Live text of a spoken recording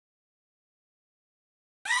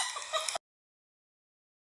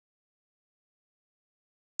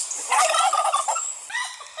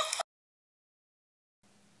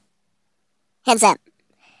Heads up,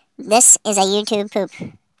 this is a YouTube poop,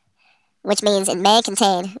 which means it may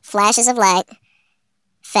contain flashes of light,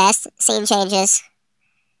 fast scene changes,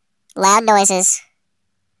 loud noises,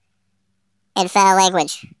 and foul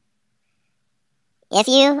language. If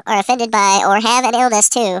you are offended by or have an illness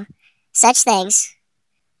to such things,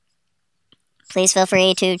 please feel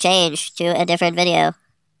free to change to a different video.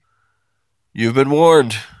 You've been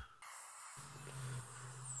warned.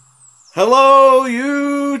 Hello,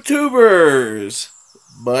 YouTubers!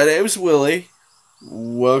 My name's Willie.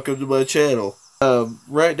 Welcome to my channel.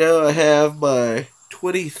 Right now I have my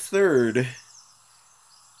 23rd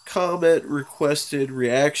comment requested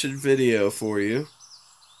reaction video for you.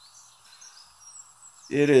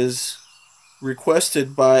 It is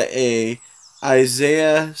requested by a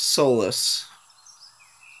Isaiah Solis.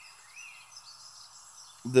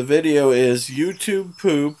 The video is YouTube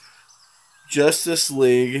Poop Justice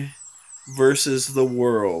League versus the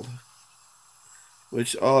World,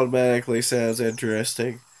 which automatically sounds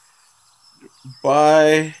interesting.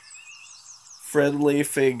 By Friendly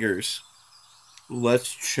Fingers.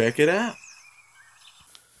 Let's check it out.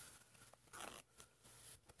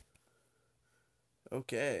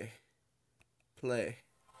 Okay. Play.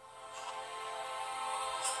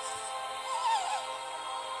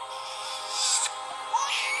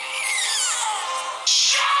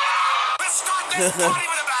 Let's start this party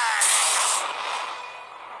with a bang!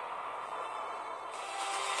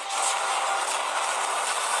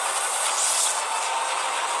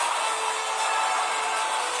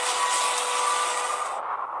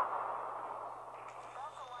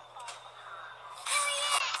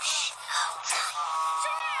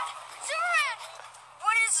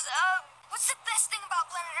 What's the best thing about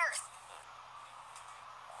planet Earth?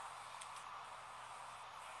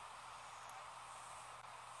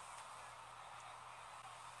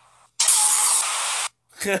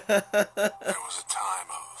 There was a time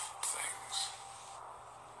of things.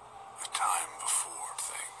 A time before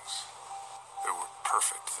things. There were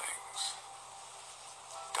perfect things.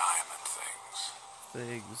 Diamond things.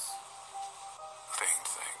 Things.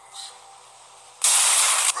 Things.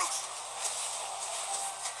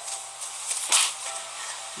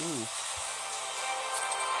 Ooh.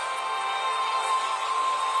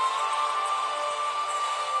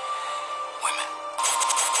 Women.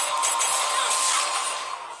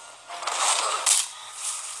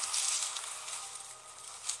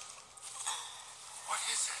 What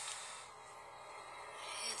is it?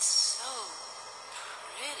 It's so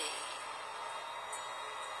pretty.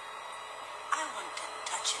 I want to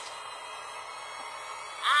touch it.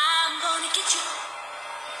 I'm gonna get you.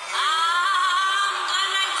 I'm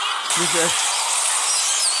gonna get you.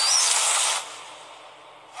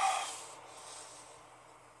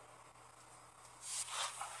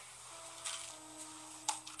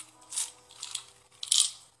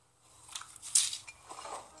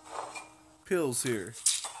 Pills here.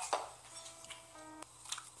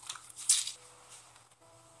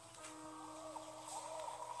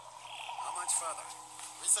 How much further?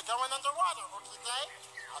 We're going underwater, okay?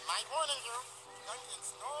 I might warning you. Don't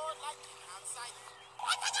snore like outside.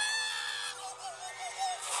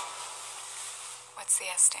 What's the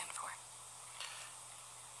S stand for?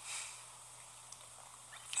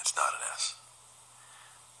 It's not an S.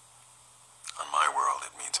 On my world,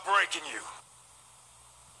 it means breaking you.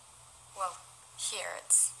 Well, here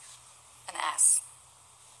it's an S.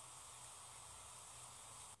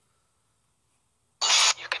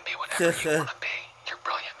 You can be whatever you want to be. You're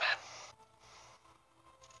brilliant, man.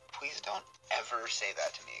 Please don't ever say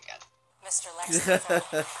that to me again. Mr. Lexington. Good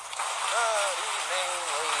evening,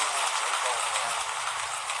 ladies and gentlemen.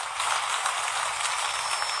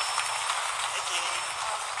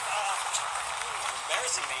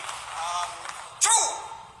 Embarrassing me. True!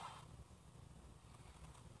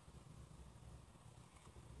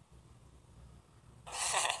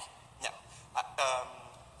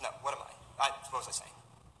 No, what am I? I'm supposed to say.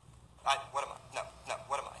 What am I? No,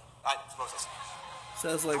 what am I? I'm supposed to say.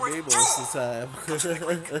 Sounds like me most of the time.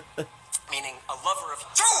 Meaning a lover of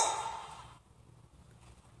true!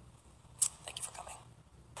 Thank you for coming.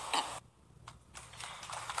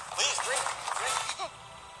 Please, drink.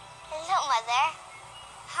 Hello, Mother.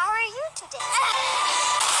 How are you today?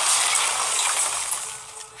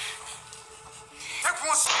 That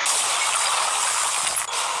was...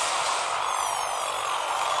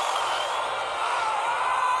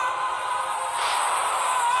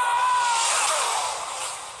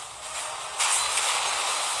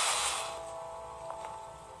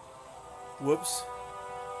 Whoops.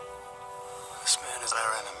 This man is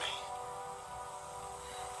our enemy.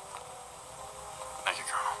 Thank you,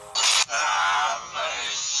 Colonel. I'm a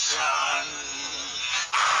son.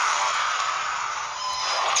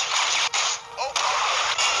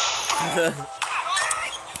 Ahoy,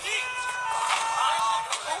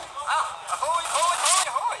 ahoy, ahoy,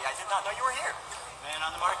 ahoy! I did not know you were here. Man on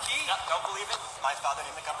the marquee. No, don't believe it. My father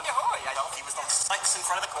named the company Ahoy. I don't. He was the lights in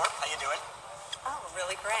front of the court. How you doing? Oh,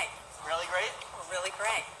 really great. Really great? Really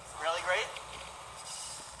great. Really great?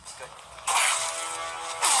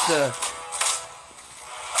 Good.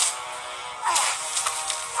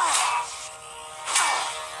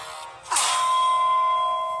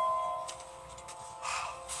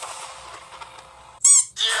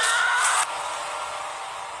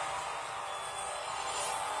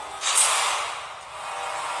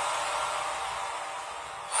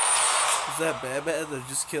 Is that Batman that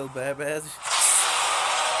just killed Batman?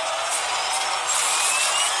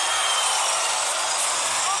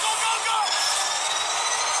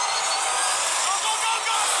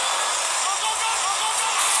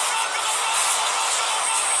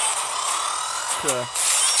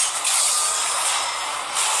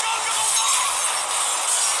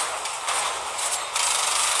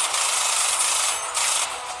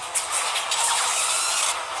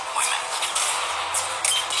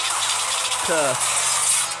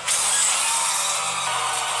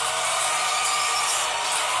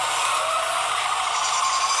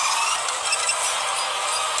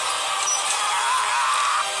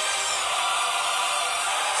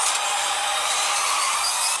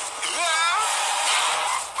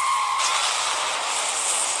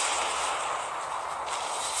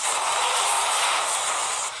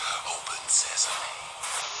 Open sesame.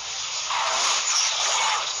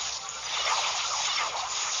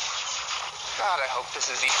 God, I hope this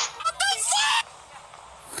is easy.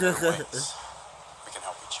 We can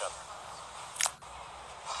help each other.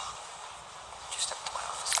 Just step into my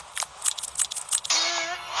office.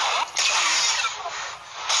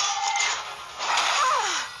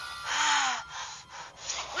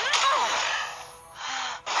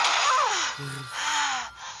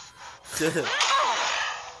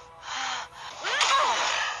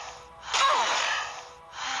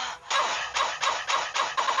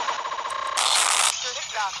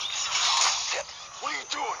 What are you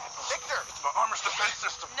doing? Victor! It's my armor's defense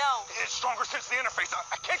system. No. It's stronger since the interface.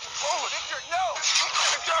 I can't control it. Victor, no!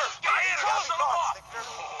 Victor! Get in! Shut it off! Victor,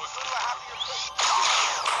 go to a happier place.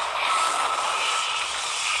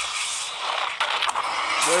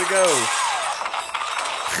 Way to go.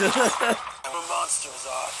 I'm a monster,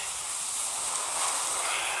 Zod.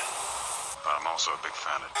 But I'm also a big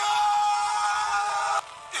fan of...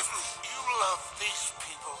 If you love these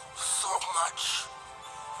people so much,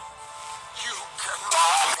 you can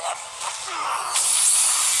love them.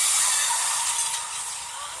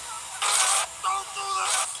 Don't do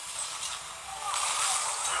that.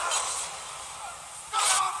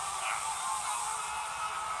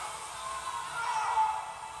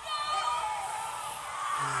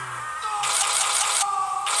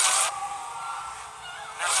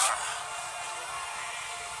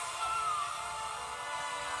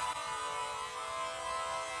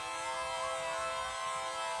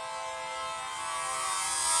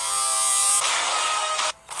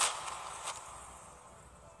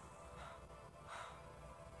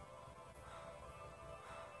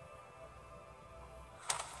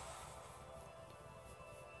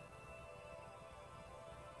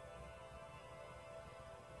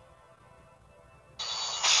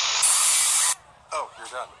 Oh,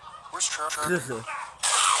 you're done. Where's Charlie? Oops.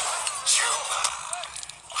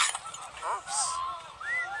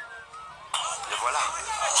 Le voilà.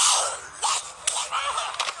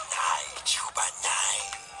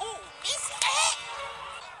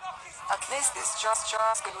 At least it's just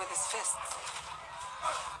good with his fists.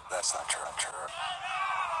 That's not true.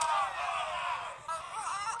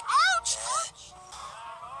 Ouch!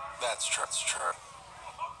 That's true. That's true.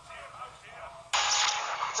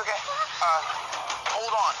 It's okay.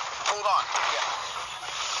 Hold on. Hold on.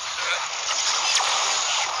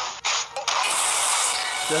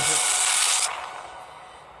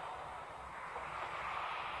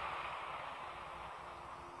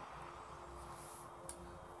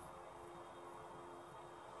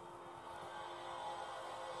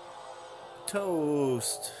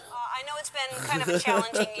 Toast. I know it's been kind of a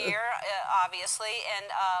challenging year, obviously,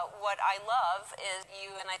 and what I love is you,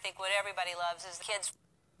 and I think what everybody loves is the kids.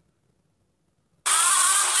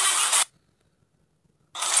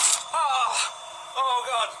 Oh,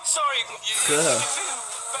 God. Sorry. You feel bad.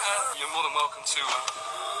 You're more than welcome to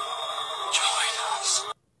join us.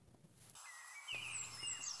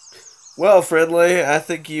 Well, friendly, I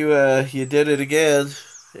think you you did it again.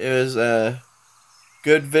 It was a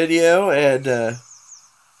good video and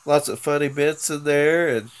lots of funny bits in there,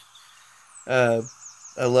 and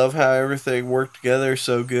I love how everything worked together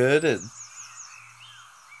so good, and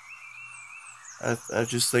I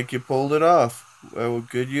just think you pulled it off. Well,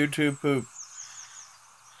 good YouTube poop.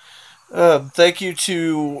 Thank you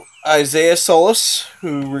to Isaiah Solis,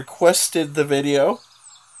 who requested the video.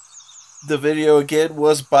 The video again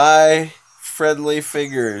was by Friendly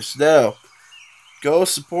Fingers. Now, go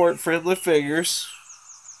support Friendly Fingers.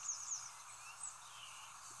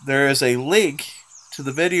 There is a link to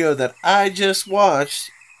the video that I just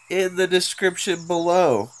watched in the description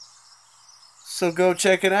below. So go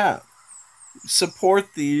check it out.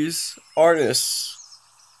 Support these artists.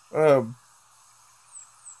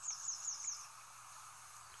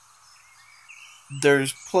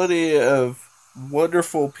 There's plenty of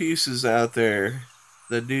wonderful pieces out there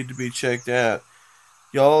that need to be checked out.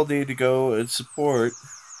 Y'all need to go and support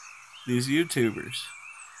these YouTubers.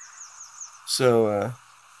 So,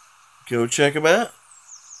 go check them out.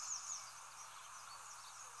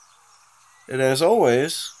 And as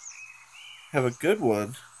always, have a good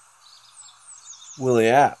one.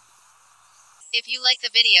 Willie out. If you like the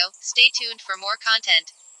video, stay tuned for more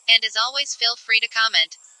content. And as always, feel free to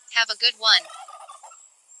comment. Have a good one.